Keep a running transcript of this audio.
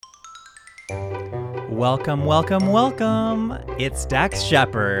Welcome, welcome, welcome. It's Dax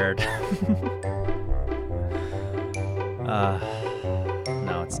Shepard.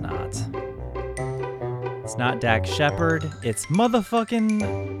 No, it's not. It's not Dax Shepard. It's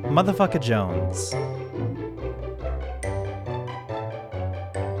motherfucker Jones.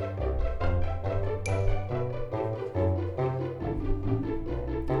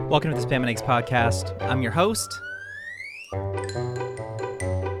 Welcome to the Spam and Eggs podcast. I'm your host,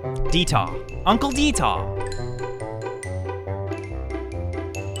 D-Taw. Uncle D-Taw.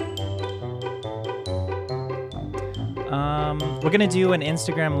 We're gonna do an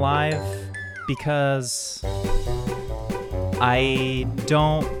Instagram live because I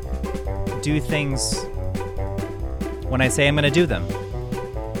don't do things when I say I'm gonna do them.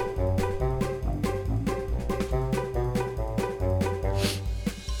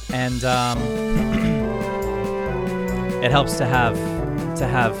 And it helps to have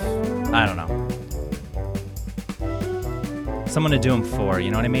I don't know, someone to do them for, you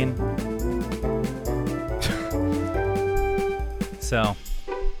know what I mean? So,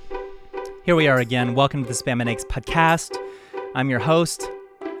 here we are again. Welcome to the Spam and Eggs podcast. I'm your host,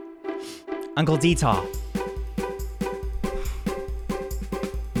 Uncle D-Taw.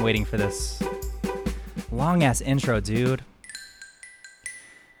 I'm waiting for this long-ass intro, dude.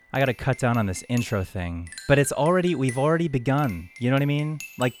 I gotta cut down on this intro thing. But we've already begun. You know what I mean?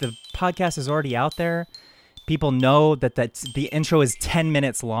 Like, the podcast is already out there. People know that the intro is 10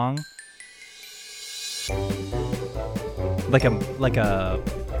 minutes long.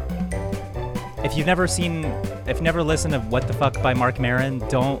 If you've never listened to What the Fuck by Mark Maron,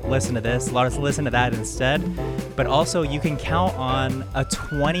 don't listen to this. Let's listen to that instead. But also, you can count on a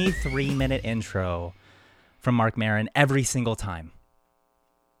 23-minute intro from Mark Maron every single time.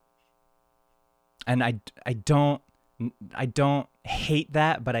 And I don't hate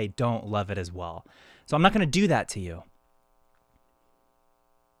that, but I don't love it as well. So I'm not going to do that to you.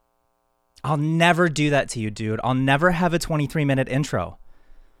 I'll never do that to you, dude. I'll never have a 23-minute intro.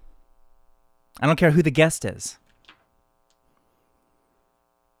 I don't care who the guest is.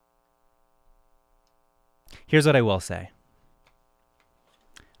 Here's what I will say.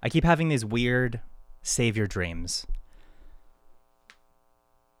 I keep having these weird savior dreams.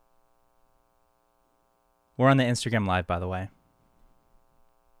 We're on the Instagram live, by the way.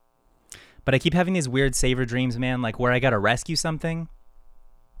 But I keep having these weird savior dreams, man, like where I gotta rescue something.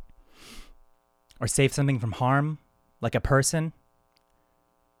 Or save something from harm, like a person.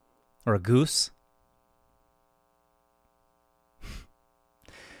 Or a goose.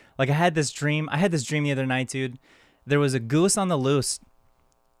 Like I had this dream the other night, dude. There was a goose on the loose.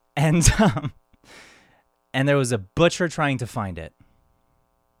 And there was a butcher trying to find it.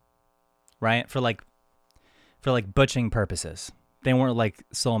 Right? For butchering purposes. They weren't like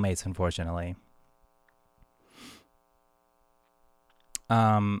soulmates, unfortunately.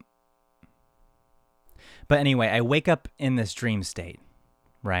 But anyway, I wake up in this dream state,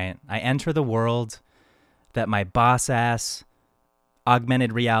 right? I enter the world that my boss-ass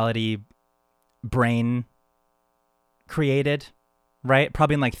augmented reality brain created, right?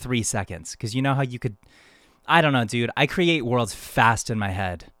 Probably in like 3 seconds. Because you know how you could... I don't know, dude. I create worlds fast in my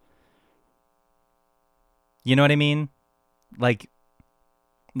head. You know what I mean? Like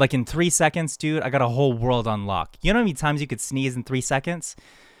in 3 seconds, dude, I got a whole world on lock. You know how many times you could sneeze in 3 seconds?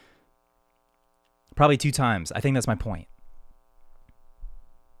 Probably 2 times. I think that's my point.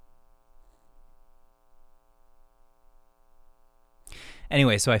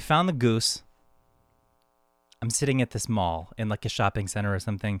 Anyway, so I found the goose. I'm sitting at this mall in like a shopping center or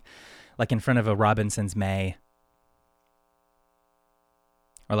something, like in front of a Robinson's May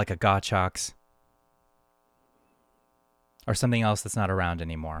or like a Gottschalk's or something else that's not around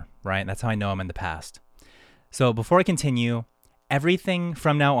anymore, right? That's how I know I'm in the past. So before I continue, everything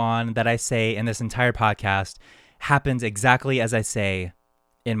from now on that I say in this entire podcast happens exactly as I say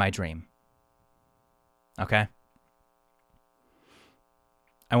in my dream. Okay?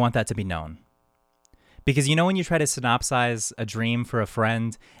 I want that to be known. Because you know when you try to synopsize a dream for a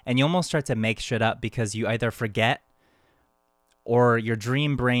friend and you almost start to make shit up because you either forget or your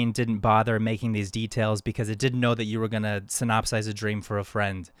dream brain didn't bother making these details because it didn't know that you were going to synopsize a dream for a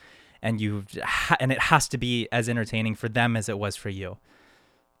friend. And it has to be as entertaining for them as it was for you.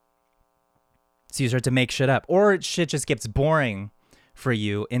 So you start to make shit up. Or shit just gets boring for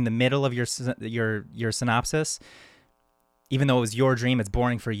you in the middle of your synopsis. Even though it was your dream, it's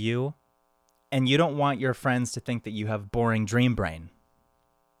boring for you. And you don't want your friends to think that you have boring dream brain.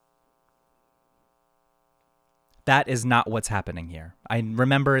 That is not what's happening here. I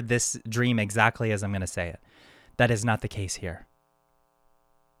remember this dream exactly as I'm going to say it. That is not the case here.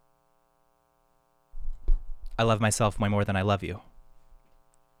 I love myself way more than I love you.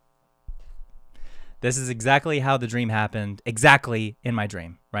 This is exactly how the dream happened, exactly in my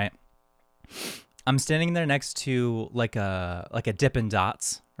dream, right? I'm standing there next to like a Dippin'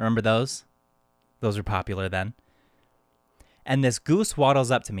 Dots. Remember those? Those were popular then. And this goose waddles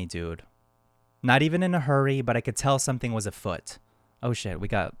up to me, dude. Not even in a hurry, but I could tell something was afoot. Oh shit, we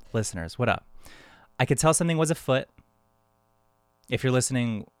got listeners. What up? I could tell something was afoot. If you're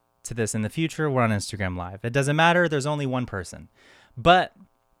listening to this in the future, we're on Instagram Live. It doesn't matter. There's only one person. But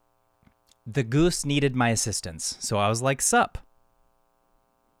the goose needed my assistance. So I was like, sup?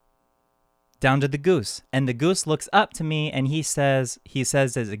 Down to the goose. And the goose looks up to me and he says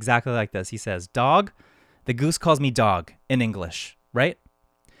it exactly like this. He says, dog. The goose calls me dog in English, right?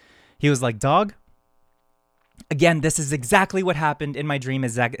 He was like, dog. Again, this is exactly what happened in my dream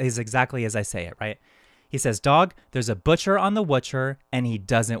is exactly as I say it, right? He says, dog, there's a butcher on the witcher and he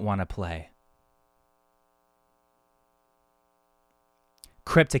doesn't want to play.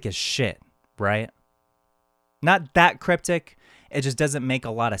 Cryptic as shit, right? Not that cryptic. It just doesn't make a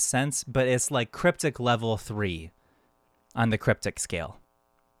lot of sense, but it's like cryptic level 3 on the cryptic scale,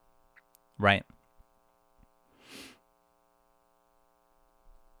 right?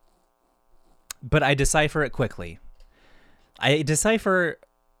 But I decipher it quickly. I decipher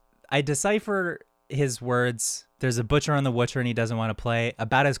his words, there's a butcher on the witcher and he doesn't want to play,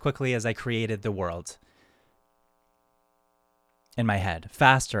 about as quickly as I created the world. In my head.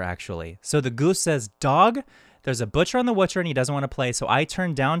 Faster, actually. So the goose says, dog, there's a butcher on the witcher and he doesn't want to play. So I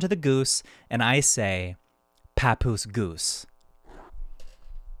turn down to the goose and I say, Papoose Goose.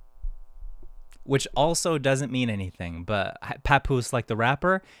 Which also doesn't mean anything, but Papoose, like the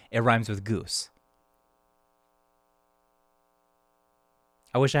rapper, it rhymes with goose.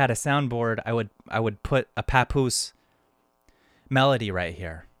 I wish I had a soundboard. I would put a Papoose melody right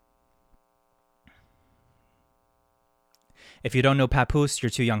here. If you don't know Papoose, you're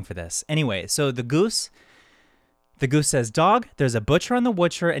too young for this. Anyway, so the goose says, dog, there's a butcher on the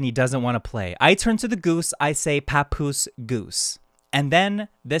witcher and he doesn't want to play. I turn to the goose. I say, Papoose Goose. And then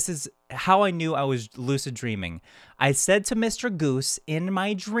this is how I knew I was lucid dreaming. I said to Mr. Goose in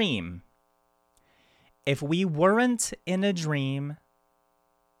my dream, if we weren't in a dream,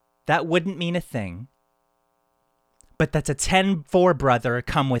 that wouldn't mean a thing. But that's a 10-4, brother.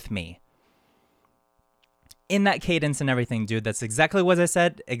 Come with me. In that cadence and everything, dude, that's exactly what I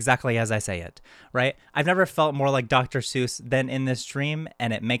said, exactly as I say it, right? I've never felt more like Dr. Seuss than in this dream,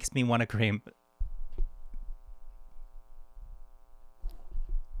 and it makes me want to scream.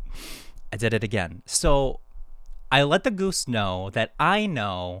 I did it again. So I let the goose know that I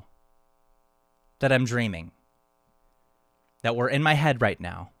know that I'm dreaming. That we're in my head right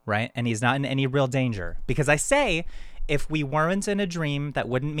now, right? And he's not in any real danger. Because I say, if we weren't in a dream, that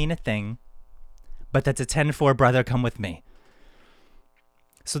wouldn't mean a thing. But that's a 10-4, brother, come with me.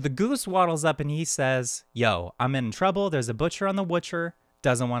 So the goose waddles up and he says, yo, I'm in trouble. There's a butcher on the witcher.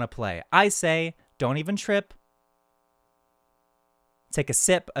 Doesn't want to play. I say, don't even trip. Take a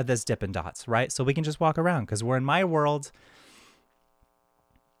sip of this Dippin' Dots, right? So we can just walk around because we're in my world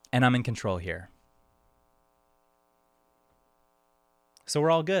and I'm in control here. So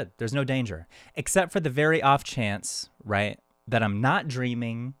we're all good. There's no danger. Except for the very off chance, right, that I'm not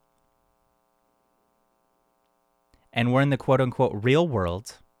dreaming and we're in the quote-unquote real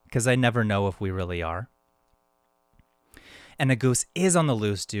world, because I never know if we really are. And a goose is on the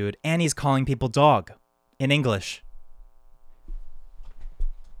loose, dude, and he's calling people dog in English.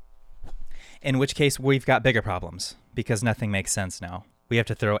 In which case, we've got bigger problems, because nothing makes sense now. We have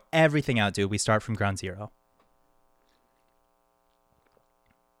to throw everything out, dude. We start from ground zero.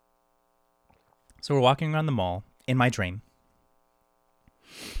 So we're walking around the mall in my dream.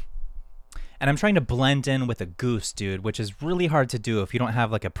 And I'm trying to blend in with a goose, dude, which is really hard to do if you don't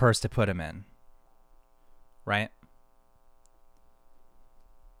have like a purse to put him in. Right?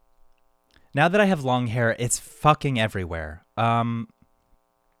 Now that I have long hair, it's fucking everywhere. So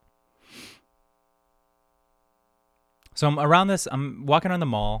I'm walking around the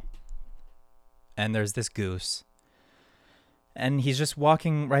mall and there's this goose. And he's just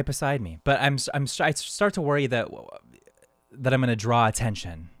walking right beside me. But I start to worry that I'm going to draw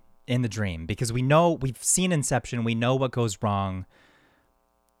attention in the dream, because we've seen Inception. We know what goes wrong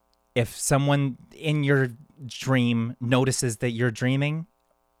if someone in your dream notices that you're dreaming,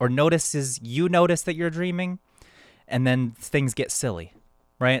 or notices you notice that you're dreaming, and then things get silly,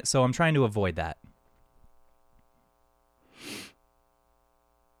 right? So I'm trying to avoid that.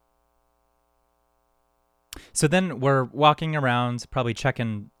 So then we're walking around, probably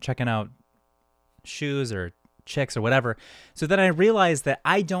checking out shoes or chicks or whatever. So then I realized that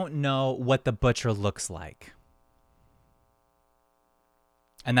I don't know what the butcher looks like.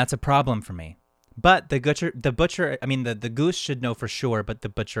 And that's a problem for me. But the goose should know for sure, but the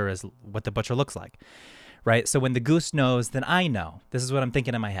butcher is what the butcher looks like, right? So when the goose knows, then I know. This is what I'm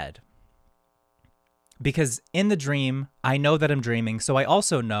thinking in my head. Because in the dream, I know that I'm dreaming, so I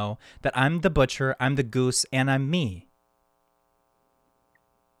also know that I'm the butcher, I'm the goose, and I'm me.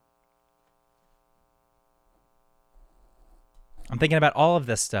 I'm thinking about all of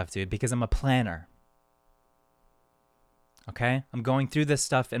this stuff, dude, because I'm a planner. Okay? I'm going through this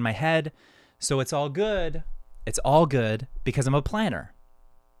stuff in my head, so it's all good. It's all good because I'm a planner.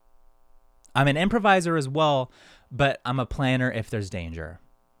 I'm an improviser as well, but I'm a planner if there's danger.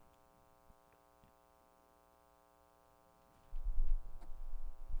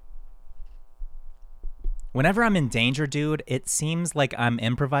 Whenever I'm in danger, dude, it seems like I'm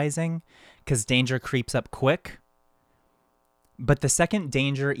improvising because danger creeps up quick. But the second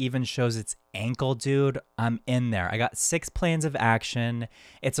danger even shows its ankle, dude, I'm in there. I got 6 plans of action.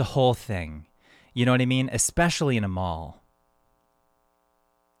 It's a whole thing. You know what I mean? Especially in a mall.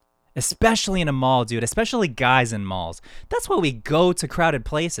 Especially in a mall, dude. Especially guys in malls. That's why we go to crowded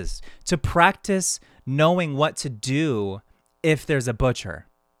places. To practice knowing what to do if there's a butcher.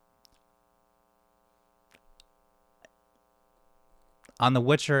 On the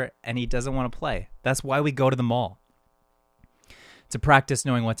Witcher, and he doesn't want to play. That's why we go to the mall. To practice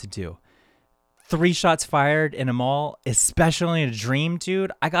knowing what to do. 3 shots fired in a mall, especially in a dream,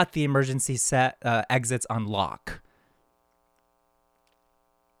 dude. I got the emergency exits on lock.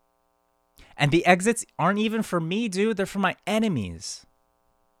 And the exits aren't even for me, dude. They're for my enemies.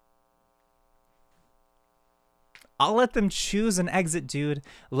 I'll let them choose an exit, dude.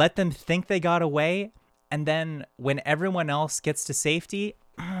 Let them think they got away. And then when everyone else gets to safety,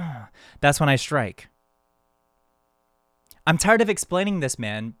 that's when I strike. I'm tired of explaining this,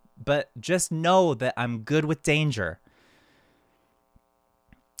 man, but just know that I'm good with danger.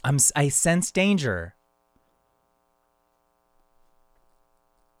 I sense danger.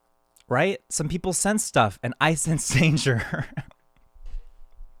 Right? Some people sense stuff, and I sense danger.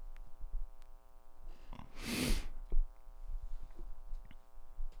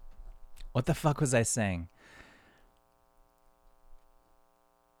 What the fuck was I saying?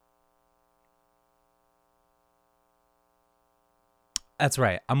 That's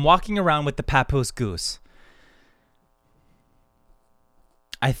right. I'm walking around with the Papoose Goose.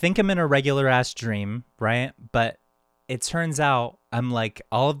 I think I'm in a regular ass dream, right? But it turns out I'm like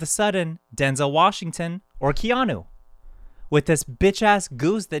all of a sudden Denzel Washington or Keanu with this bitch ass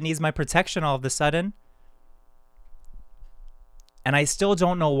goose that needs my protection all of a sudden. And I still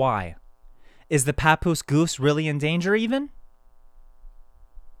don't know why. Is the Papoose Goose really in danger even?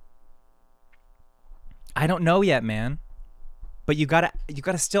 I don't know yet, man. But you gotta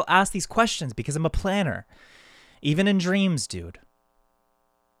still ask these questions because I'm a planner. Even in dreams, dude.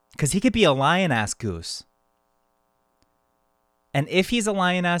 Because he could be a lion-ass goose. And if he's a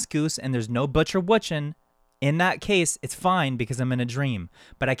lion-ass goose and there's no butcher witchin', in that case, it's fine because I'm in a dream.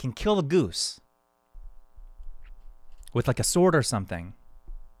 But I can kill the goose. With like a sword or something.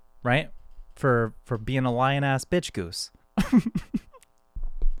 Right? For being a lion-ass bitch goose.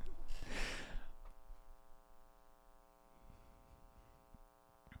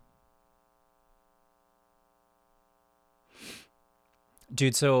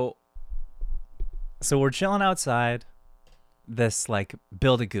 Dude, so we're chilling outside this like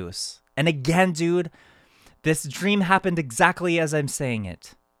Build-A-Goose. And again, dude, this dream happened exactly as I'm saying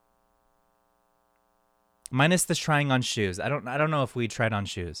it. Minus this trying on shoes. I don't know if we tried on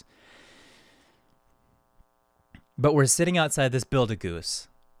shoes. But we're sitting outside this Build-A-Goose,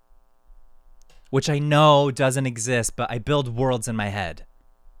 which I know doesn't exist, but I build worlds in my head.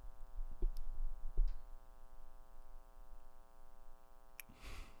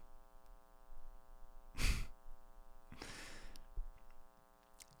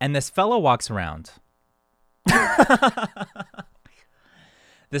 And this fellow walks around.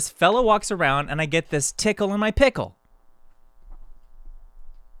 This fellow walks around and I get this tickle in my pickle.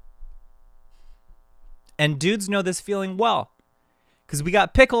 And dudes know this feeling well. Because we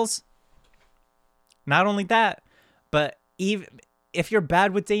got pickles. Not only that, but even if you're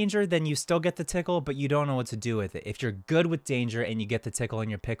bad with danger, then you still get the tickle, but you don't know what to do with it. If you're good with danger and you get the tickle in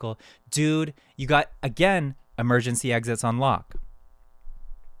your pickle, dude, you got, again, emergency exits on lock.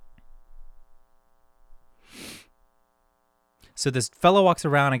 So this fellow walks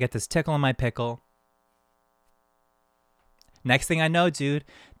around, I get this tickle in my pickle. Next thing I know, dude,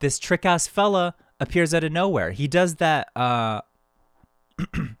 this trick-ass fella appears out of nowhere. He does that,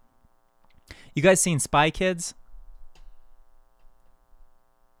 you guys seen Spy Kids?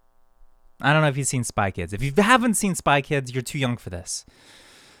 I don't know if you've seen Spy Kids. If you haven't seen Spy Kids, you're too young for this.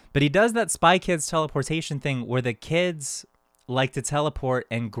 But he does that Spy Kids teleportation thing where the kids like to teleport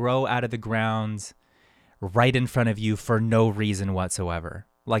and grow out of the ground right in front of you for no reason whatsoever.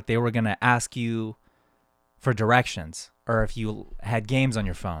 Like they were going to ask you for directions or if you had games on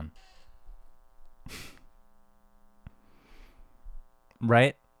your phone.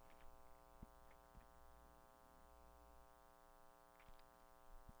 Right?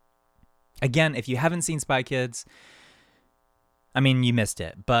 Again, if you haven't seen Spy Kids, I mean, you missed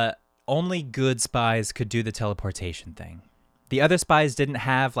it, but only good spies could do the teleportation thing. The other spies didn't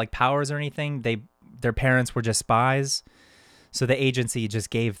have like powers or anything. Their parents were just spies. So the agency just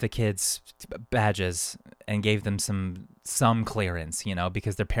gave the kids badges and gave them some clearance, you know,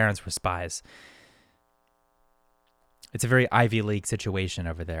 because their parents were spies. It's a very Ivy League situation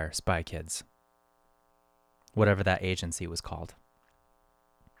over there, Spy Kids. Whatever that agency was called.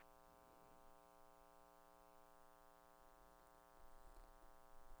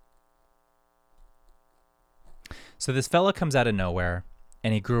 So this fella comes out of nowhere,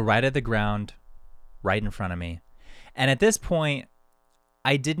 and he grew right at the ground, right in front of me. And at this point,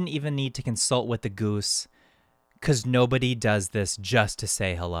 I didn't even need to consult with the goose, because nobody does this just to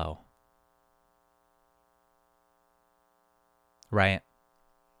say hello. Right?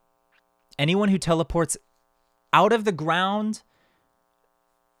 Anyone who teleports out of the ground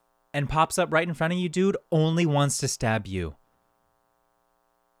and pops up right in front of you, dude, only wants to stab you.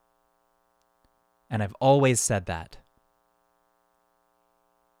 And I've always said that.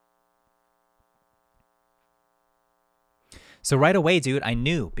 So right away, dude, I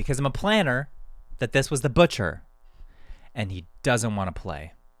knew, because I'm a planner, that this was the butcher. And he doesn't want to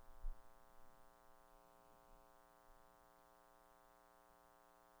play.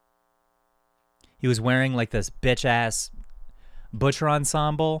 He was wearing like this bitch-ass butcher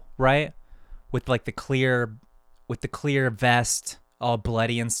ensemble, right? With like the clear vest, all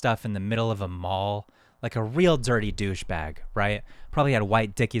bloody and stuff in the middle of a mall. Like a real dirty douchebag, right? Probably had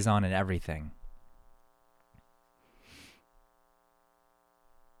white dickies on and everything.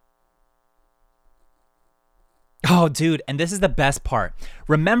 Oh, dude, and this is the best part.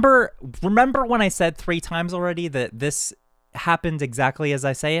 Remember when I said 3 times already that this happened exactly as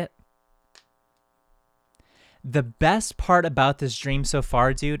I say it? The best part about this dream so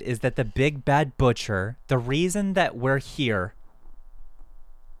far, dude, is that the big bad butcher, the reason that we're here,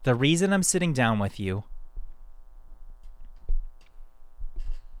 the reason I'm sitting down with you,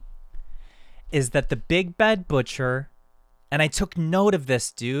 is that the big bad butcher, and I took note of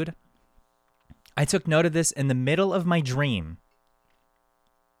this, dude. I took note of this in the middle of my dream.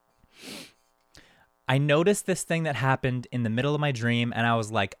 I noticed this thing that happened in the middle of my dream, and I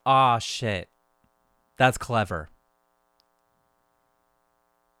was like, "Ah, shit. That's clever."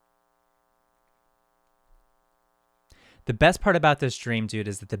 The best part about this dream, dude,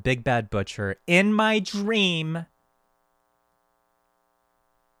 is that the big bad butcher in my dream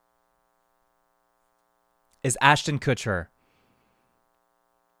is Ashton Kutcher.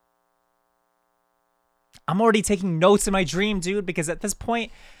 I'm already taking notes in my dream, dude, because at this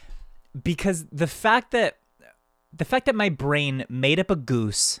point, because the fact that my brain made up a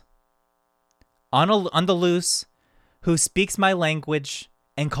goose on the loose who speaks my language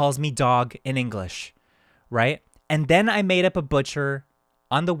and calls me dog in English, right? And then I made up a butcher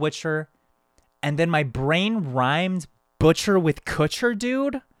on the Witcher, and then my brain rhymed butcher with Kutcher,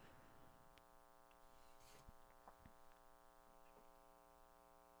 dude.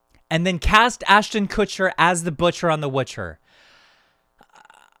 And then cast Ashton Kutcher as the butcher on The Witcher.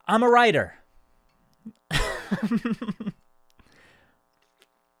 I'm a writer.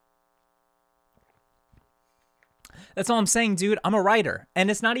 That's all I'm saying, dude. I'm a writer.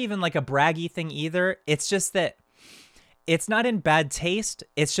 And it's not even like a braggy thing either. It's just that it's not in bad taste.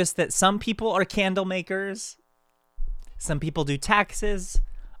 It's just that some people are candle makers. Some people do taxes.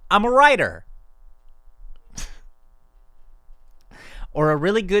 I'm a writer. Or a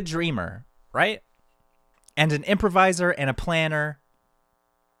really good dreamer, right? And an improviser and a planner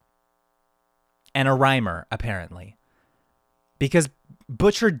and a rhymer, apparently. Because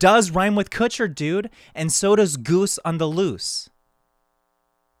butcher does rhyme with Kutcher, dude, and so does goose on the loose.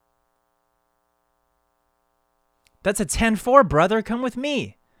 That's a 10-4, brother. Come with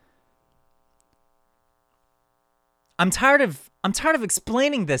me. I'm tired of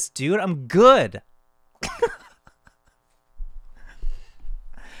explaining this, dude. I'm good.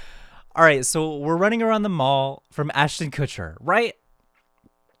 All right, so we're running around the mall from Ashton Kutcher, right?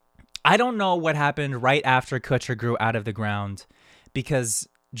 I don't know what happened right after Kutcher grew out of the ground because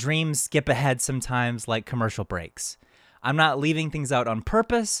dreams skip ahead sometimes like commercial breaks. I'm not leaving things out on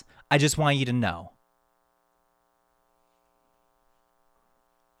purpose. I just want you to know.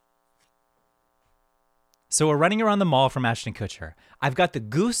 So we're running around the mall from Ashton Kutcher. I've got the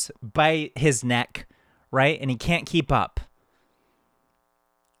goose by his neck, right? And he can't keep up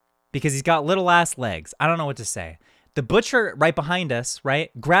because he's got little ass legs. I don't know what to say. The butcher right behind us, right,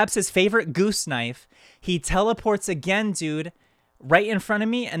 grabs his favorite goose knife. He teleports again, dude, right in front of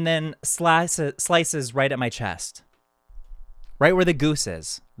me, and then slices right at my chest. Right where the goose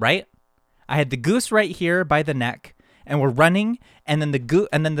is, right? I had the goose right here by the neck, and we're running, and then the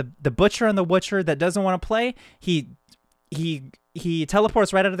butcher and the butcher that doesn't want to play, he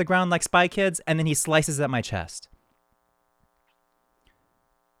teleports right out of the ground like Spy Kids, and then he slices at my chest.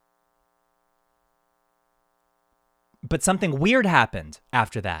 But something weird happened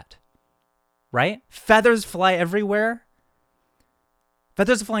after that, right? Feathers fly everywhere.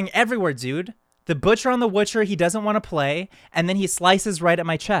 Feathers are flying everywhere, dude. The butcher on the butcher, he doesn't want to play, and then he slices right at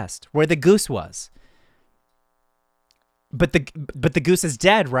my chest where the goose was. But the goose is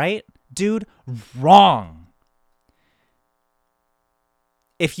dead, right? Dude, wrong.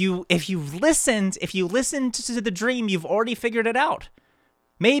 If you listened to the dream, you've already figured it out.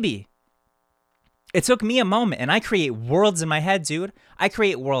 Maybe. It took me a moment, and I create worlds in my head, dude. I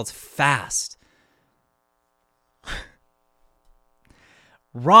create worlds fast.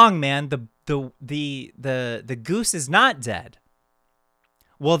 Wrong, man. The goose is not dead.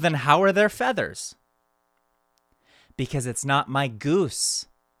 Well, then how are there feathers? Because it's not my goose.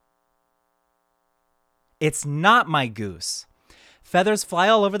 It's not my goose. Feathers fly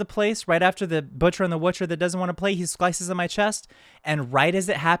all over the place right after the butcher and the butcher that doesn't want to play. He slices on my chest. And right as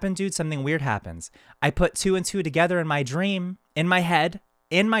it happened, dude, something weird happens. I put 2 and 2 together in my dream, in my head,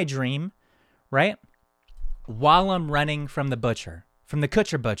 in my dream, right? While I'm running from the butcher, from the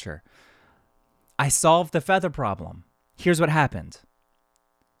Kutcher butcher. I solved the feather problem. Here's what happened.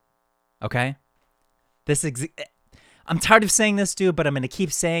 Okay? I'm tired of saying this, dude, but I'm going to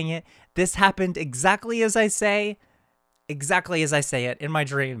keep saying it. This happened exactly as I say it in my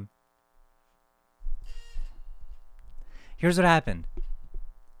dream. Here's what happened.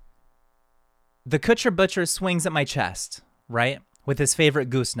 The Kutcher butcher swings at my chest, right? With his favorite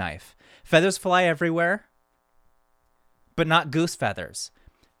goose knife. Feathers fly everywhere, but not goose feathers.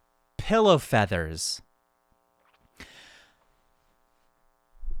 Pillow feathers.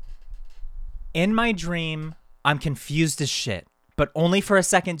 In my dream, I'm confused as shit, but only for a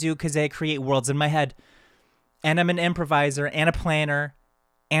second, dude, because I create worlds in my head. And I'm an improviser and a planner,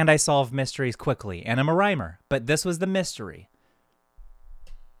 and I solve mysteries quickly, and I'm a rhymer. But this was the mystery.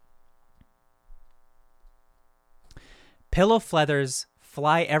 Pillow feathers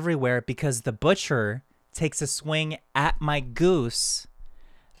fly everywhere because the butcher takes a swing at my goose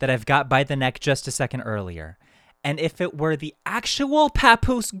that I've got by the neck just a second earlier. And if it were the actual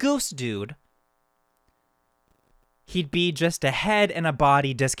Papoose Goose dude, he'd be just a head and a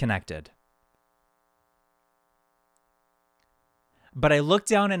body disconnected. But I look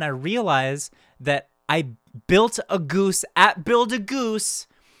down and I realize that I built a goose at Build-A-Goose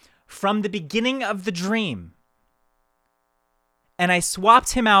from the beginning of the dream. And I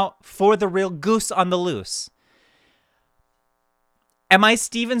swapped him out for the real goose on the loose. Am I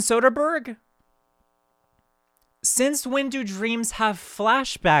Steven Soderbergh? Since when do dreams have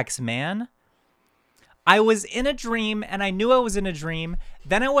flashbacks, man? I was in a dream and I knew I was in a dream.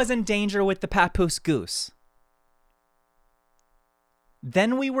 Then I was in danger with the Papoose Goose.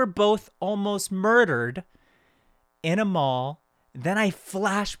 Then we were both almost murdered in a mall. Then I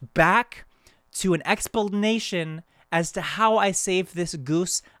flash back to an explanation as to how I saved this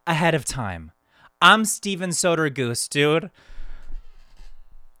goose ahead of time. I'm Steven Sodergoose, dude.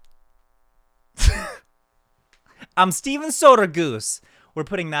 I'm Steven Sodergoose. We're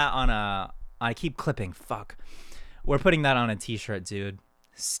putting that on a... I keep clipping. Fuck. We're putting that on a t-shirt, dude.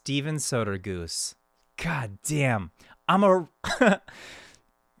 Steven Sodergoose. God damn. I'm a...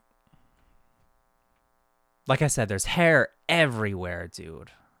 Like I said, there's hair everywhere,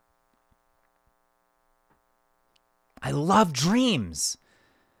 dude. I love dreams.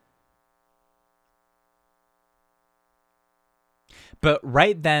 But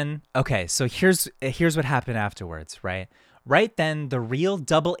right then, okay, so here's what happened afterwards, right? Right then, the real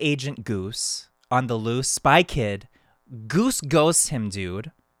double agent Goose on the loose, Spy Kid, Goose ghosts him,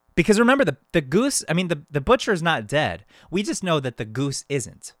 dude. Because remember, the goose, I mean, the butcher's not dead. We just know that the goose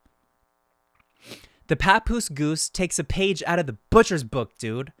isn't. The Papoose Goose takes a page out of the butcher's book,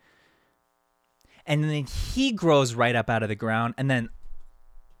 dude. And then he grows right up out of the ground and then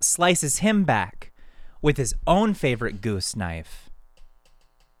slices him back with his own favorite goose knife.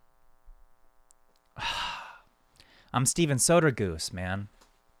 I'm Steven Sodergoose, man.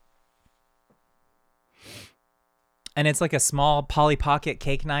 And it's like a small Polly Pocket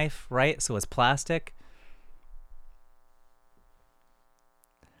cake knife, right? So it's plastic.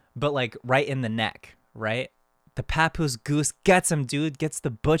 but like right in the neck, right? The Papoose Goose gets him, dude. Gets the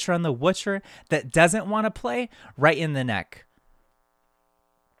butcher on the witcher that doesn't want to play right in the neck.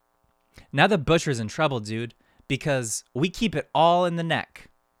 Now the butcher's in trouble, dude, because we keep it all in the neck.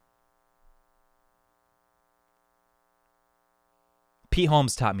 Pete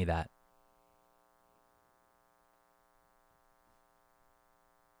Holmes taught me that.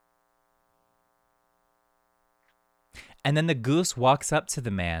 And then the goose walks up to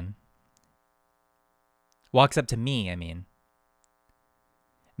the man. Walks up to me, I mean.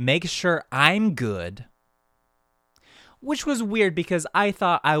 Makes sure I'm good. Which was weird because I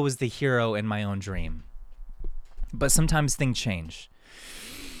thought I was the hero in my own dream. But sometimes things change.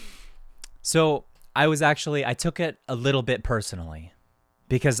 So I took it a little bit personally.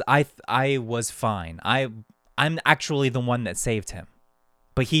 Because I was fine. I'm actually the one that saved him.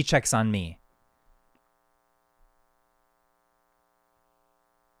 But he checks on me.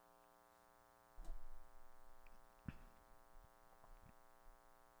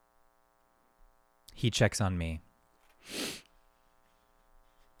 He checks on me.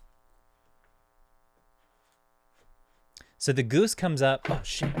 So the goose comes up. Oh,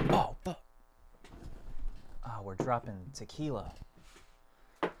 shit. Oh, fuck. Oh, we're dropping tequila.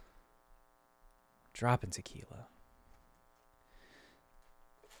 Dropping tequila.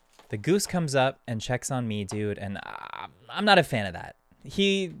 The goose comes up and checks on me, dude, and I'm not a fan of that.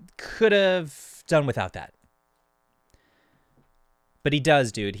 He could have done without that. But he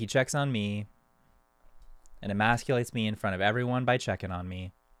does, dude. He checks on me and emasculates me in front of everyone by checking on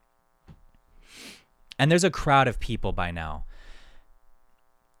me. And there's a crowd of people by now.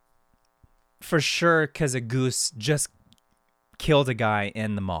 For sure, because a goose just killed a guy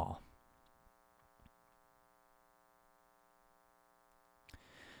in the mall.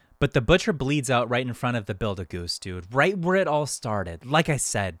 But the butcher bleeds out right in front of the Build-A-Goose, dude. Right where it all started. Like I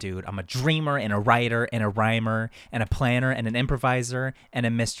said, dude, I'm a dreamer and a writer and a rhymer and a planner and an improviser and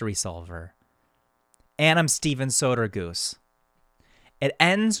a mystery solver. And I'm Steven Sodergoose. It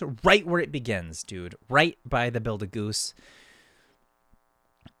ends right where it begins, dude. Right by the Build-A-Goose.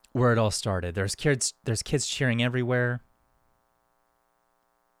 Where it all started. There's kids cheering everywhere.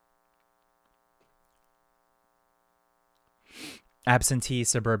 Absentee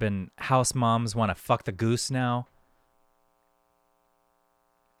suburban house moms want to fuck the goose now.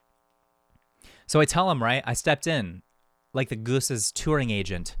 So I tell him, right? I stepped in like the goose's touring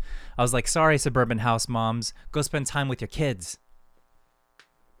agent. I was like, sorry, suburban house moms. Go spend time with your kids.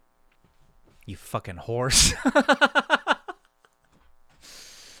 You fucking horse.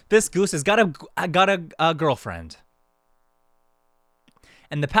 This goose has got a girlfriend.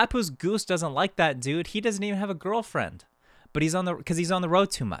 And the Papoose Goose doesn't like that, dude. He doesn't even have a girlfriend. But he's on the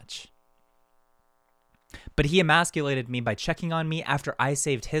road too much. But he emasculated me by checking on me after I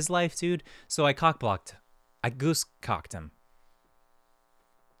saved his life, dude. So I cockblocked. I goose cocked him.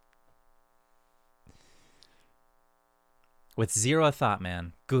 With zero thought,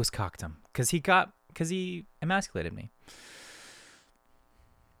 man. Goose cocked him. Because he emasculated me.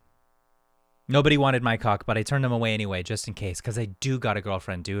 Nobody wanted my cock, but I turned him away anyway, just in case. Because I do got a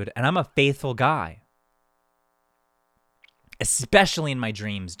girlfriend, dude. And I'm a faithful guy. Especially in my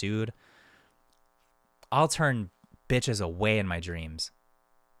dreams, dude. I'll turn bitches away in my dreams.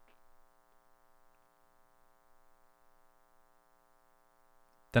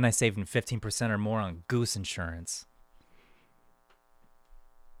 Then I saved 15% or more on goose insurance.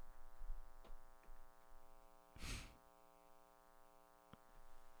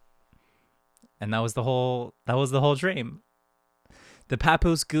 And that was the whole dream. The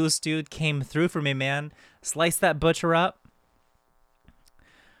Papoose Goose, dude, came through for me, man. Sliced that butcher up.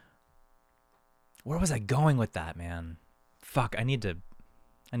 Where was I going with that, man? Fuck, I need to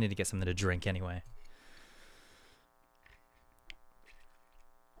get something to drink anyway.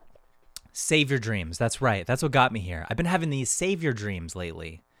 Save your dreams. That's right. That's what got me here. I've been having these save your dreams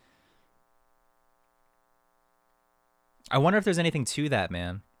lately. I wonder if there's anything to that,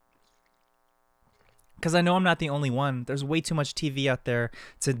 man. Because I know I'm not the only one. There's way too much TV out there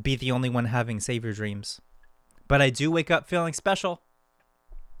to be the only one having save your dreams. But I do wake up feeling special.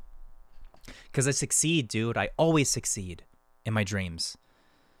 Because I succeed, dude. I always succeed in my dreams.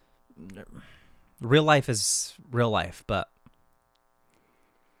 Real life is real life, but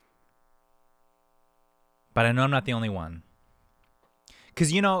I know I'm not the only one.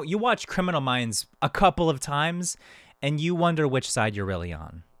 Because, you know, you watch Criminal Minds a couple of times, and you wonder which side you're really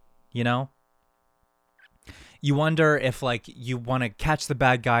on, you know? You wonder if, like, you want to catch the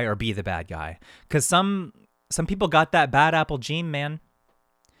bad guy or be the bad guy. Because some people got that bad apple gene, man.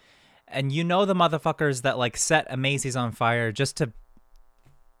 And you know the motherfuckers that, like, set a Macy's on fire just to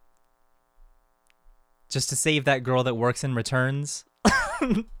just to save that girl that works in returns.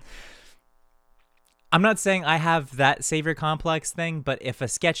 I'm not saying I have that savior complex thing, but if a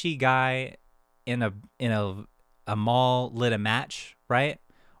sketchy guy in a mall lit a match, right?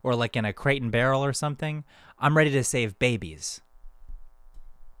 Or like in a Crate and Barrel or something, I'm ready to save babies.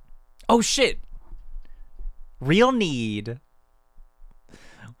 Oh shit. Real need.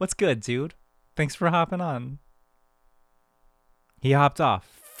 What's good, dude? Thanks for hopping on. He hopped off.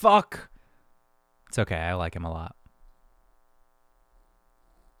 Fuck. It's okay. I like him a lot.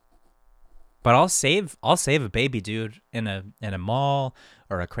 But I'll save a baby, dude, in a mall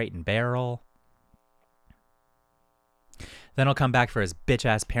or a Crate and Barrel. Then I'll come back for his bitch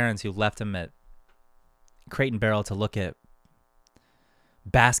ass parents who left him at Crate and Barrel to look at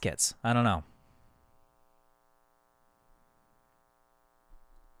baskets. I don't know.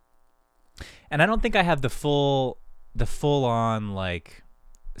 And I don't think I have the full on like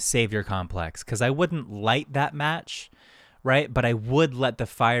savior complex, because I wouldn't light that match, right? But I would let the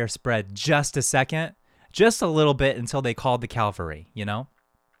fire spread just a second, just a little bit, until they called the cavalry, you know?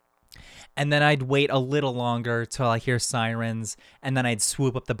 And then I'd wait a little longer till I hear sirens, and then I'd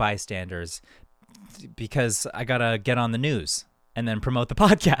swoop up the bystanders, because I gotta get on the news and then promote the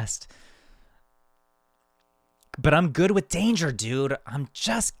podcast. But I'm good with danger, dude. I'm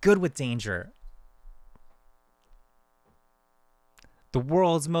just good with danger. The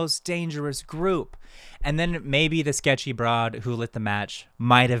world's most dangerous group. And then maybe the sketchy broad who lit the match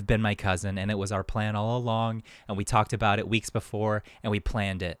might have been my cousin, and it was our plan all along, and we talked about it weeks before, and we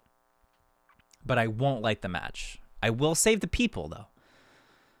planned it. But I won't light the match. I will save the people, though.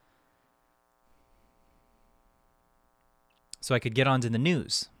 So I could get onto the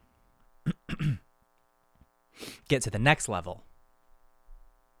news. Get to the next level.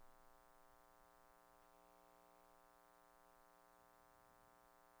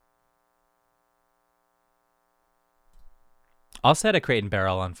 I'll set a Crate and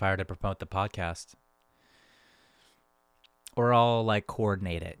Barrel on fire to promote the podcast. Or I'll like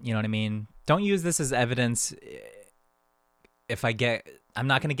coordinate it. You know what I mean? Don't use this as evidence. I'm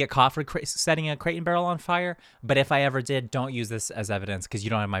not going to get caught for setting a Crate and Barrel on fire. But if I ever did, don't use this as evidence, because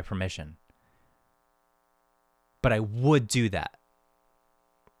you don't have my permission. But I would do that.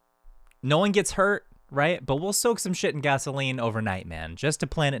 No one gets hurt, right? But we'll soak some shit in gasoline overnight, man, just to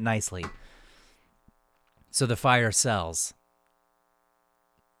plan it nicely. So the fire sells.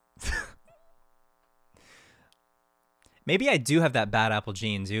 Maybe I do have that bad apple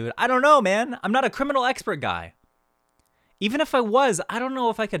gene, dude. I don't know, man. I'm not a criminal expert guy. Even if I was, I don't know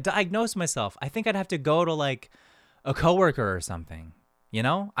if I could diagnose myself. I think I'd have to go to like a coworker or something. You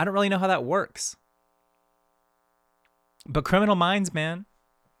know? I don't really know how that works. But Criminal Minds, man.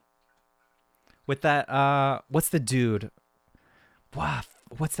 With that, what's the dude? Wow,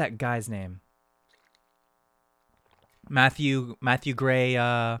 what's that guy's name? Matthew Gray,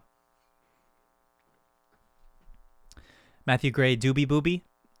 Matthew Gray Doobie Boobie?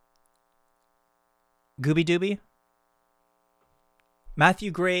 Gooby Doobie?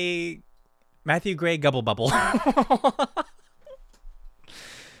 Matthew Gray Gubble Bubble.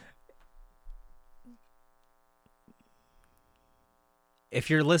 If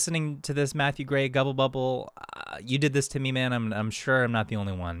you're listening to this, Matthew Gray Gubble Bubble, you did this to me, man. I'm sure I'm not the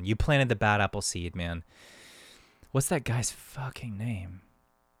only one. You planted the bad apple seed, man. What's that guy's fucking name?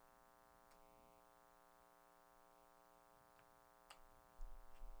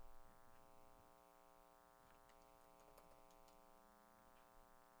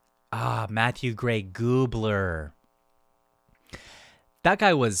 Matthew Gray Goobler. That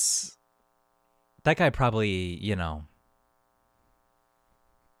guy probably, you know,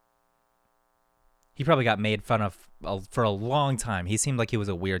 he probably got made fun of for a long time. He seemed like he was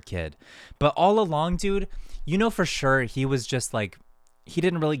a weird kid. But all along, dude, you know for sure he was just like, he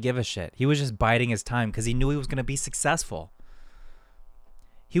didn't really give a shit. He was just biding his time because he knew he was going to be successful.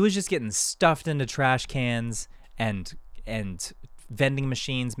 He was just getting stuffed into trash cans and vending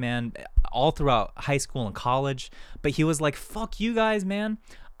machines, man, all throughout high school and college. But he was like, fuck you guys, man.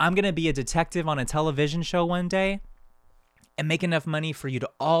 I'm going to be a detective on a television show one day and make enough money for you to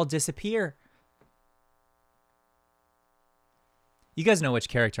all disappear. You guys know which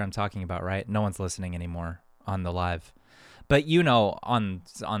character I'm talking about, right? No one's listening anymore on the live. But you know, on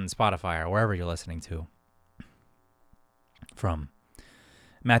Spotify or wherever you're listening to. From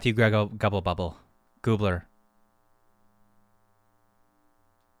Matthew Grego Gubble Bubble. Goobler.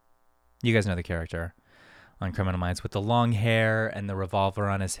 You guys know the character on Criminal Minds with the long hair and the revolver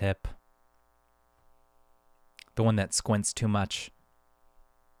on his hip. The one that squints too much.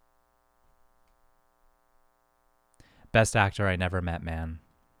 Best actor I never met, man.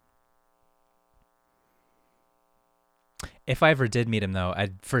 If I ever did meet him, though,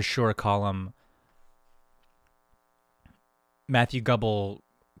 I'd for sure call him Matthew Gubble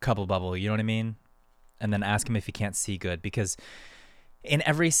Cubble Bubble. You know what I mean? And then ask him if he can't see good, because in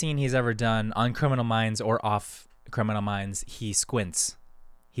every scene he's ever done on Criminal Minds or off Criminal Minds, he squints.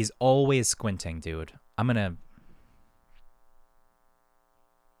 He's always squinting, dude. I'm gonna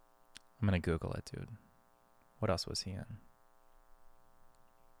Google it, dude. What else was he in?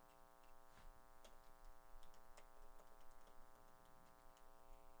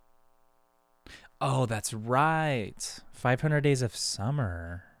 Oh, that's right. 500 Days of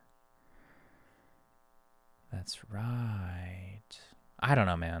Summer. That's right. I don't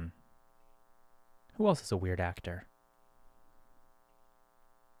know, man. Who else is a weird actor?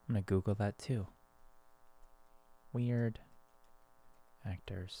 I'm going to Google that too. Weird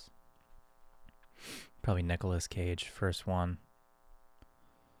actors. Probably Nicolas Cage, first one.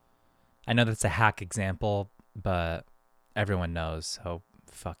 I know that's a hack example, but everyone knows, so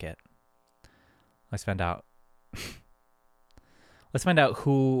fuck it. Let's find out. Let's find out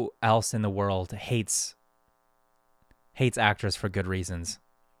who else in the world hates actors for good reasons.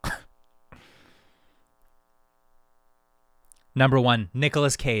 Number 1,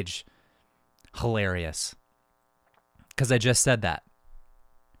 Nicolas Cage. Hilarious. Because I just said that.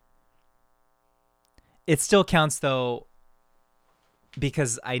 It still counts, though,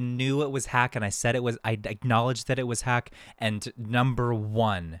 because I knew it was hack and I said it was, I acknowledged that it was hack. And number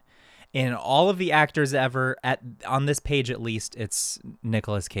 1, in all of the actors ever, on this page at least, it's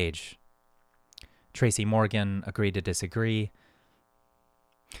Nicolas Cage. Tracy Morgan agreed to disagree.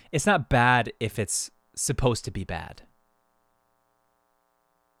 It's not bad if it's supposed to be bad.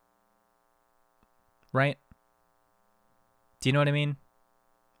 Right? Do you know what I mean?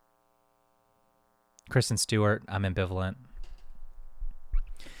 Kristen Stewart, I'm ambivalent.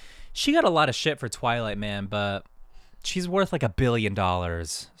 She got a lot of shit for Twilight, man, but she's worth like $1 billion,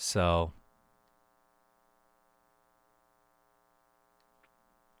 so...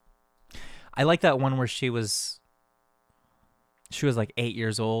 I like that one where she was like 8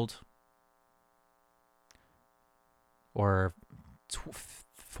 years old. Or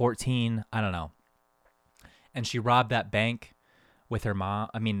 14, I don't know. And she robbed that bank with her mom,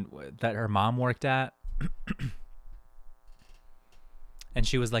 that her mom worked at. And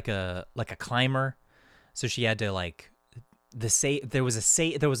she was like a climber. So she had to like there was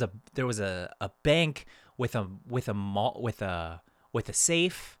a bank with a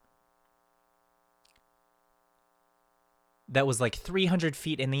safe that was like 300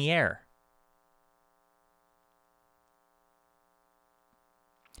 feet in the air.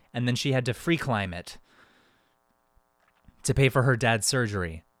 And then she had to free climb it to pay for her dad's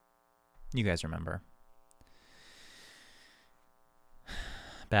surgery. You guys remember.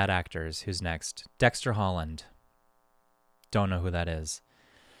 Bad actors. Who's next? Dexter Holland. Don't know who that is.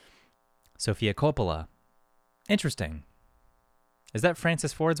 Sofia Coppola. Interesting. Is that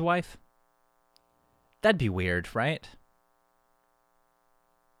Francis Ford's wife? That'd be weird, right?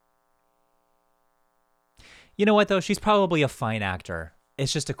 You know what, though? She's probably a fine actor.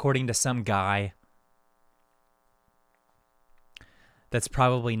 It's just according to some guy that's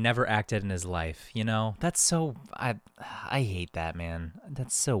probably never acted in his life, you know? That's so... I hate that, man.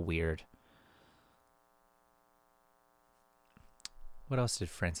 That's so weird. What else did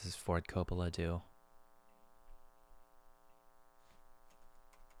Francis Ford Coppola do?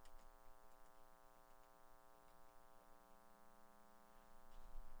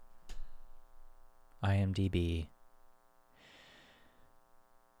 IMDb.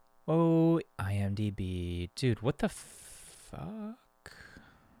 Oh, IMDb. Dude, what the fuck?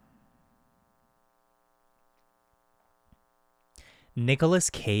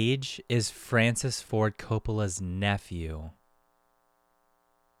 Nicolas Cage is Francis Ford Coppola's nephew.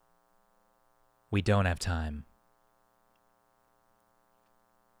 We don't have time.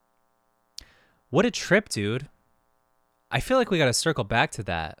 What a trip, dude. I feel like we got to circle back to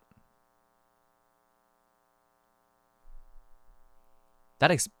that.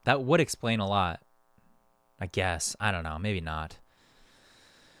 That would explain a lot. I guess. I don't know. Maybe not.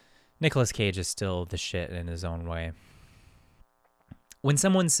 Nicolas Cage is still the shit in his own way. When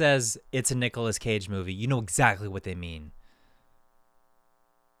someone says it's a Nicolas Cage movie, you know exactly what they mean.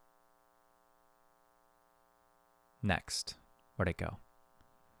 Next. Where'd it go?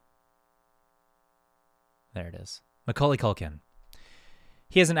 There it is. Macaulay Culkin.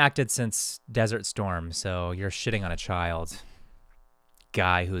 He hasn't acted since Desert Storm, so you're shitting on a child.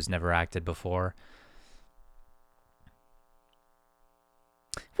 Guy who's never acted before.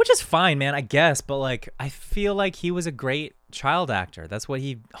 Which is fine, man, I guess, but like I feel like he was a great child actor. That's what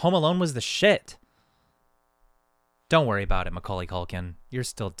Home Alone was the shit. Don't worry about it, Macaulay Culkin. You're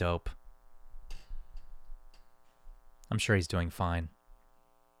still dope. I'm sure he's doing fine.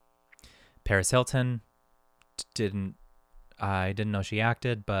 Paris Hilton, I didn't know she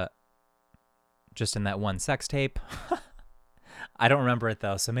acted, but just in that one sex tape. I don't remember it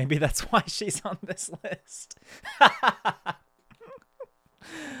though, so maybe that's why she's on this list.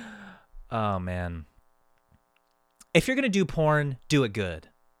 Oh man. If you're going to do porn, do it good.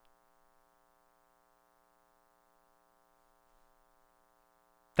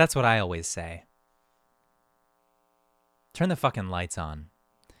 That's what I always say. Turn the fucking lights on.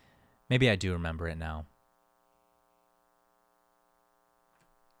 Maybe I do remember it now.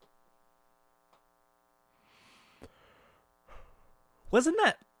 Wasn't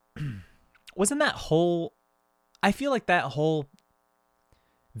that whole, I feel like that whole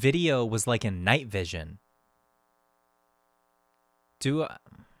video was like in night vision.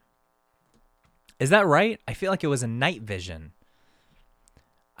 Is that right? I feel like it was a night vision.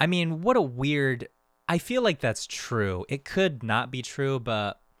 I mean, what a weird, I feel like that's true. It could not be true,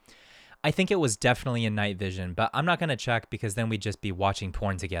 but I think it was definitely in night vision, but I'm not going to check because then we'd just be watching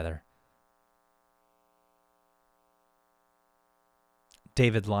porn together.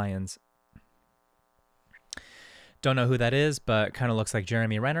 David Lyons. Don't know who that is, but kind of looks like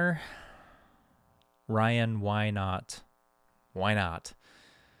Jeremy Renner. Ryan, why not? Why not?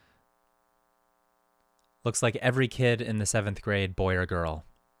 Looks like every kid in the 7th grade, boy or girl.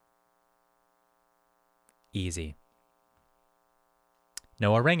 Easy.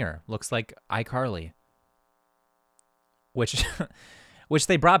 Noah Ringer. Looks like iCarly. Which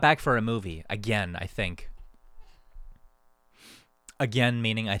they brought back for a movie. Again, I think. Again,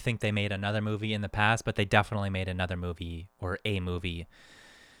 meaning I think they made another movie in the past, but they definitely made another movie or a movie.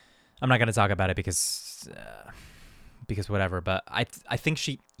 I'm not going to talk about it because whatever, but I think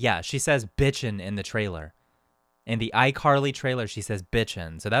she says bitchin' in the trailer. In the iCarly trailer, she says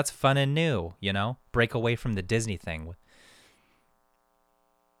bitchin'. So that's fun and new, you know? Break away from the Disney thing.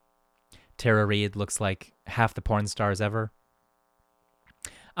 Tara Reid looks like half the porn stars ever.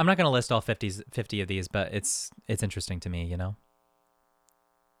 I'm not going to list all 50 of these, but it's interesting to me, you know?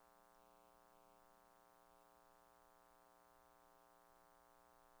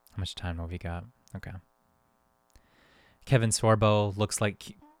 How much time have we got? Okay. Kevin Sorbo looks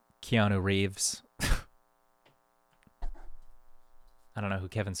like Keanu Reeves. I don't know who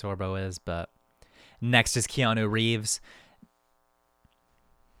Kevin Sorbo is, but next is Keanu Reeves.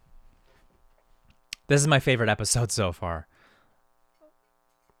 This is my favorite episode so far.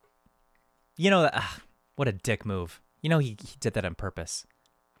 You know, what a dick move. You know, he did that on purpose.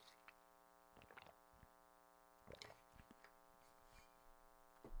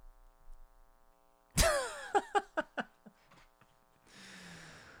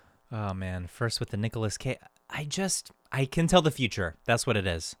 Oh, man. First with the Nicolas Cage. I can tell the future. That's what it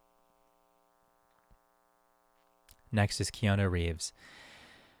is. Next is Keanu Reeves.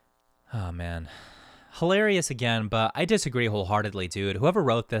 Oh, man. Hilarious again, but I disagree wholeheartedly, dude. Whoever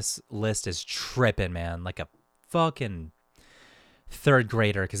wrote this list is tripping, man. Like a fucking 3rd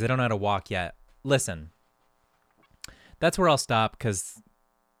grader because they don't know how to walk yet. Listen. That's where I'll stop because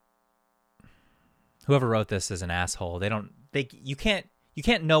whoever wrote this is an asshole. You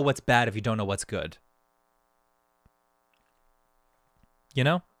can't know what's bad if you don't know what's good. You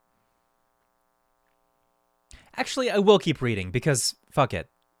know? Actually, I will keep reading because fuck it.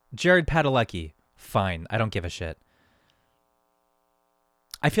 Jared Padalecki, fine. I don't give a shit.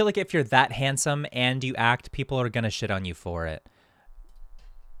 I feel like if you're that handsome and you act, people are going to shit on you for it.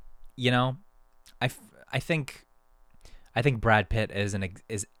 You know? I think Brad Pitt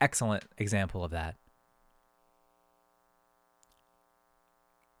is excellent example of that.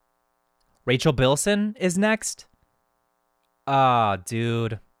 Rachel Bilson is next? Ah,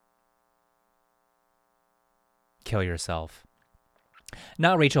 dude. Kill yourself.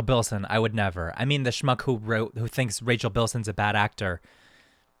 Not Rachel Bilson. I would never. I mean, the schmuck who thinks Rachel Bilson's a bad actor,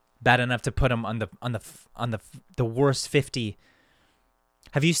 bad enough to put him on the worst 50.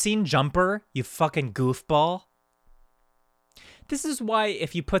 Have you seen Jumper? You fucking goofball. This is why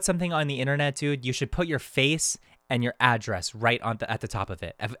if you put something on the internet, dude, you should put your face and your address right at the top of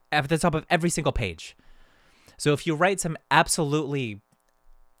it, at the top of every single page. So if you write some absolutely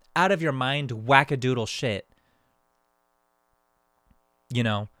out of your mind wackadoodle shit, you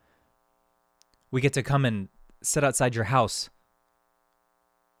know, we get to come and sit outside your house,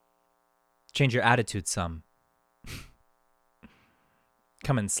 change your attitude some,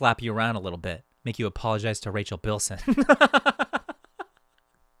 come and slap you around a little bit, make you apologize to Rachel Bilson.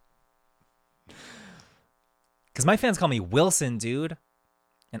 Because my fans call me Wilson, dude.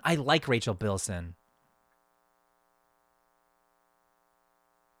 And I like Rachel Bilson.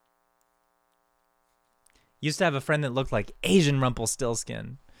 Used to have a friend that looked like Asian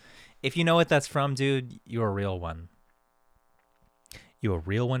Rumpelstiltskin. If you know what that's from, dude, you're a real one. You're a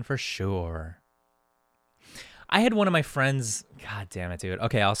real one for sure. I had one of my friends, god damn it, dude.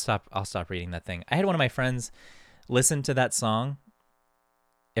 Okay, I'll stop reading that thing. I had one of my friends listen to that song,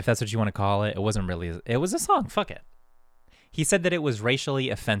 if that's what you want to call it. It wasn't really, it was a song, fuck it. He said that it was racially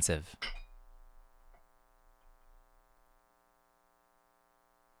offensive.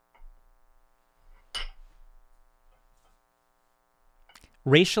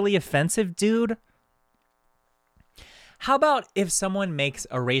 Racially offensive, dude? How about if someone makes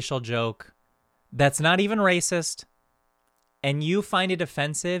a racial joke that's not even racist and you find it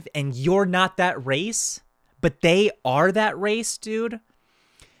offensive and you're not that race, but they are that race, dude?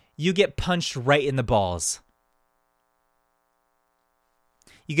 You get punched right in the balls.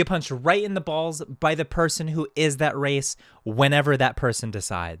 You get punched right in the balls by the person who is that race whenever that person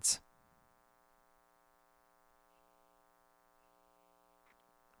decides.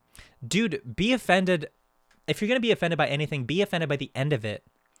 Dude, be offended. If you're going to be offended by anything, be offended by the end of it,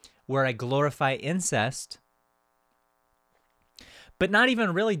 where I glorify incest. But not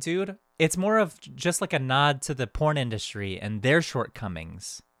even really, dude. It's more of just like a nod to the porn industry and their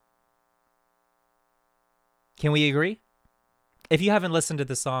shortcomings. Can we agree? If you haven't listened to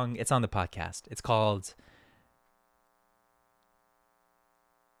the song, it's on the podcast. It's called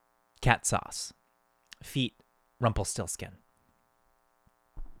Cat Sauce. Feet Rumpelstiltskin.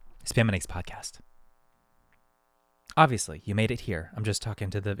 Spam and Eggs podcast. Obviously, you made it here. I'm just talking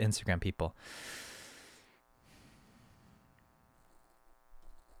to the Instagram people.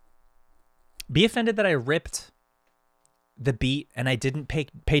 Be offended that I ripped the beat and I didn't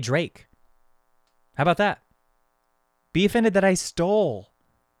pay Drake. How about that? Be offended that I stole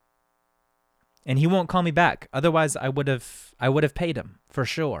and he won't call me back. Otherwise, I would have paid him for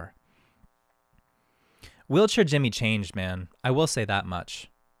sure. Wheelchair Jimmy changed, man. I will say that much.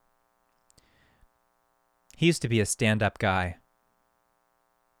 He used to be a stand-up guy.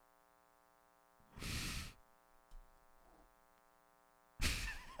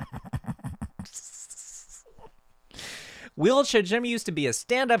 Wheelchair Jimmy used to be a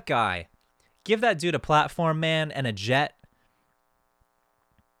stand-up guy. Give that dude a platform, man, and a jet.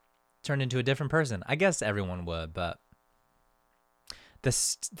 Turned into a different person. I guess everyone would, but the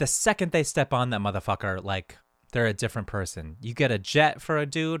second they step on that motherfucker, like, they're a different person. You get a jet for a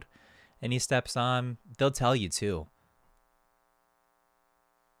dude, and he steps on, they'll tell you too.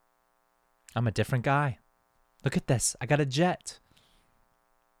 I'm a different guy. Look at this. I got a jet.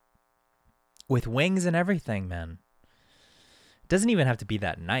 With wings and everything, man. It doesn't even have to be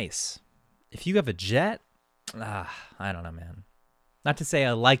that nice. If you have a jet, I don't know, man. Not to say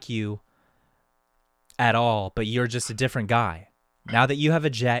I like you at all, but you're just a different guy. Now that you have a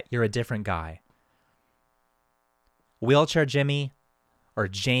jet, you're a different guy. Wheelchair Jimmy, or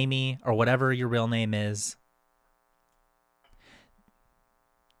Jamie, or whatever your real name is.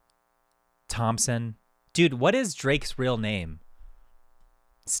 Thompson. Dude, what is Drake's real name?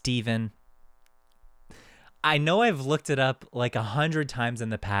 Steven. I know I've looked it up like 100 times in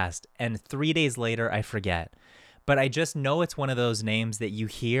the past, and 3 days later I forget. But I just know it's one of those names that you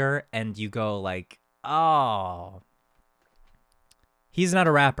hear and you go like, oh, he's not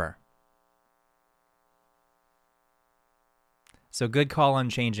a rapper. So good call on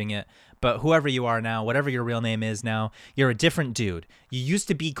changing it. But whoever you are now, whatever your real name is now, you're a different dude. You used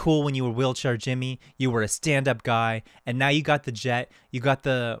to be cool when you were Wheelchair Jimmy. You were a stand-up guy. And now you got the jet. You got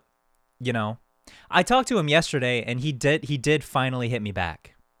the, you know. I talked to him yesterday, and he did finally hit me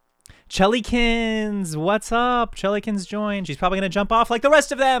back. Chellykins, what's up? Chellykins joined. She's probably going to jump off like the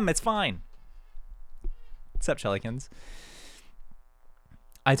rest of them. It's fine. What's up, Chellykins?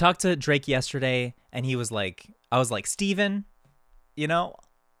 I talked to Drake yesterday, and he was like, I was like, Steven, you know,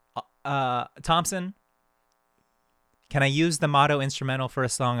 Thompson, can I use the motto instrumental for a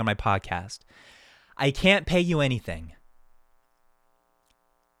song on my podcast? I can't pay you anything,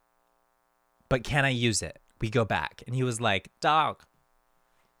 but can I use it? We go back. And he was like, dog.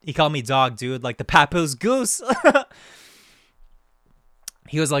 He called me dog, dude, like the Papoose Goose.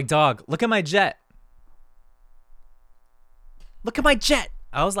 He was like, dog, look at my jet. Look at my jet.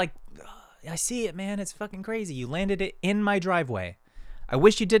 I was like, I see it, man. It's fucking crazy. You landed it in my driveway. I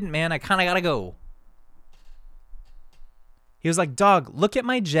wish you didn't, man. I kind of got to go. He was like, dog, look at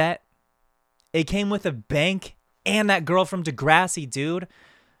my jet. It came with a bank and that girl from Degrassi, dude.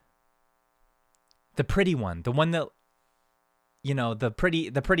 The pretty one. The one that, you know, the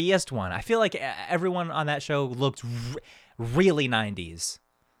prettiest one. I feel like everyone on that show looked really 90s.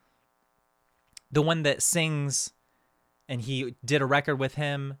 The one that sings, and he did a record with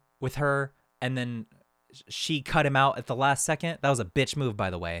her, and then she cut him out at the last second. That was a bitch move, by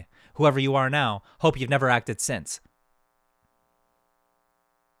the way. Whoever you are now, hope you've never acted since.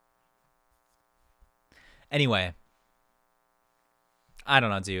 Anyway, I don't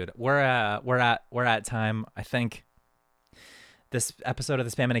know, dude. We're at time. I think this episode of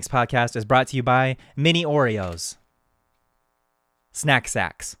the Spam and Eggs podcast is brought to you by Mini Oreos. Snack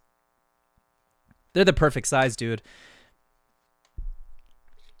sacks. They're the perfect size, dude.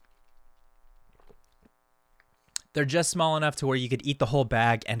 They're just small enough to where you could eat the whole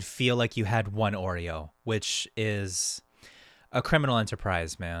bag and feel like you had one Oreo, which is a criminal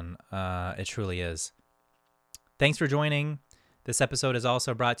enterprise, man. It truly is. Thanks for joining. This episode is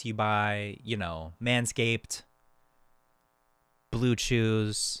also brought to you by, Manscaped, Blue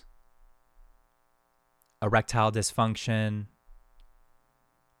Chews, erectile dysfunction,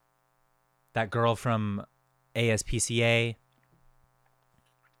 that girl from ASPCA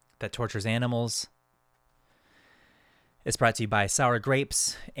that tortures animals. It's brought to you by Sour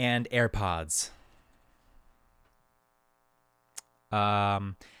Grapes and AirPods. Yeah,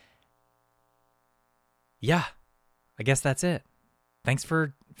 I guess that's it. Thanks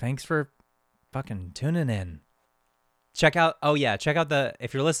for fucking tuning in. Check out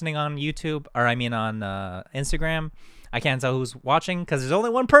if you're listening on YouTube, or on Instagram, I can't tell who's watching because there's only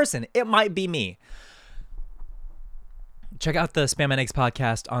one person. It might be me. Check out the Spam and Eggs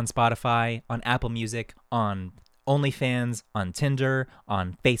podcast on Spotify, on Apple Music, on OnlyFans, on Tinder,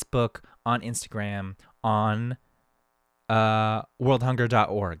 on Facebook, on Instagram, on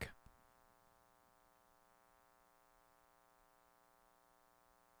worldhunger.org.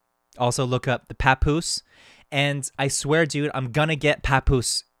 Also look up the Papoose, and I swear, dude, I'm gonna get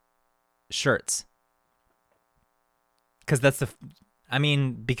Papoose shirts. Because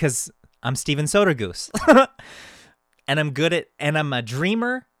I'm Steven Sodergoose. And I'm a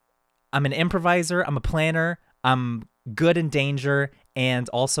dreamer, I'm an improviser, I'm a planner, I'm good in danger, and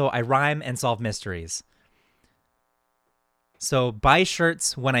also I rhyme and solve mysteries. So buy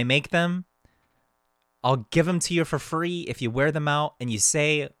shirts when I make them. I'll give them to you for free if you wear them out and you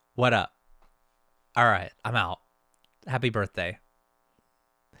say, "What up?" All right, I'm out. Happy birthday.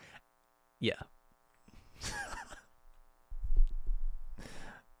 Yeah.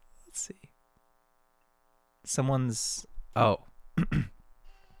 Let's see.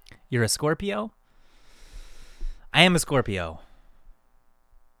 You're a Scorpio? I am a Scorpio.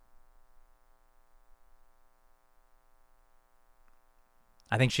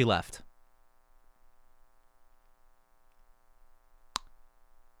 I think she left.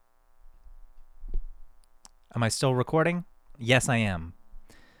 Am I still recording? Yes, I am.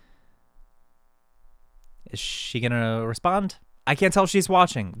 Is she going to respond? I can't tell if she's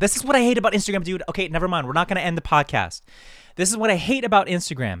watching. This is what I hate about Instagram, dude. Okay, never mind. We're not going to end the podcast. This is what I hate about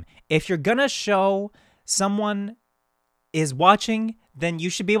Instagram. If you're going to show someone is watching, then you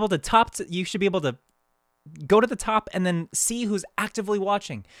should be able to go to the top and then see who's actively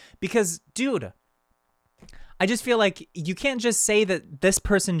watching. Because, dude, I just feel like you can't just say that this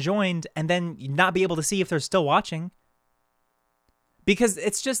person joined and then not be able to see if they're still watching. Because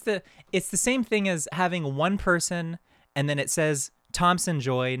it's the same thing as having one person and then it says Thompson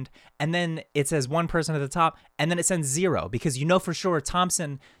joined, and then it says one person at the top, and then it sends 0 because you know for sure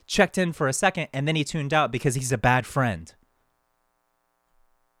Thompson checked in for a second and then he tuned out because he's a bad friend.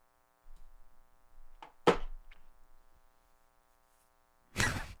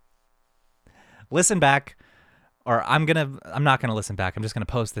 Listen back, or I'm not gonna listen back. I'm just gonna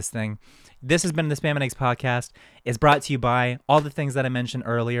post this thing. This has been the Spam and Eggs podcast. It's brought to you by all the things that I mentioned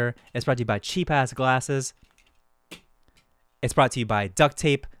earlier. It's brought to you by cheap ass glasses. It's brought to you by duct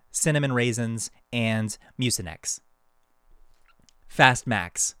tape, cinnamon raisins, and Mucinex. Fast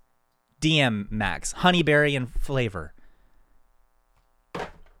Max, DM Max, honeyberry and flavor.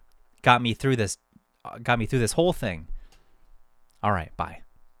 Got me through this whole thing. All right, bye.